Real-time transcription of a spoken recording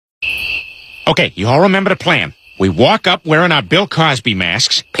Okay, you all remember the plan. We walk up wearing our Bill Cosby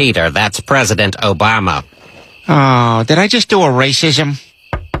masks. Peter, that's President Obama. Oh, did I just do a racism?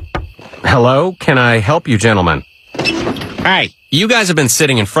 Hello? Can I help you, gentlemen? Hey, You guys have been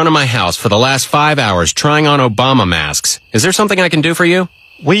sitting in front of my house for the last 5 hours trying on Obama masks. Is there something I can do for you?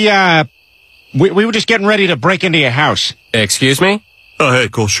 we were just getting ready to break into your house. Excuse me? Oh, hey,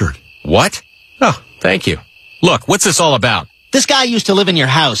 cool shirt. What? Oh, thank you. Look, what's this all about? This guy used to live in your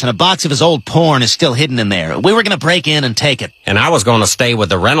house, and a box of his old porn is still hidden in there. We were going to break in and take it. And I was going to stay with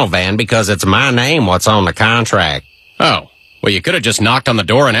the rental van because it's my name what's on the contract. Oh, well, you could have just knocked on the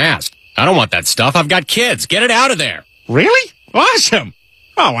door and asked. I don't want that stuff. I've got kids. Get it out of there. Really? Awesome.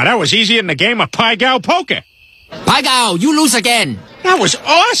 Oh, well, that was easier than a game of Pai Gow poker. Pai Gow, you lose again. That was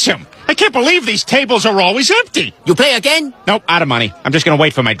awesome. I can't believe these tables are always empty. You play again? Nope, out of money. I'm just going to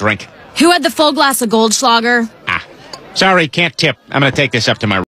wait for my drink. Who had the full glass of Goldschlager? Sorry, can't tip. I'm going to take this up to my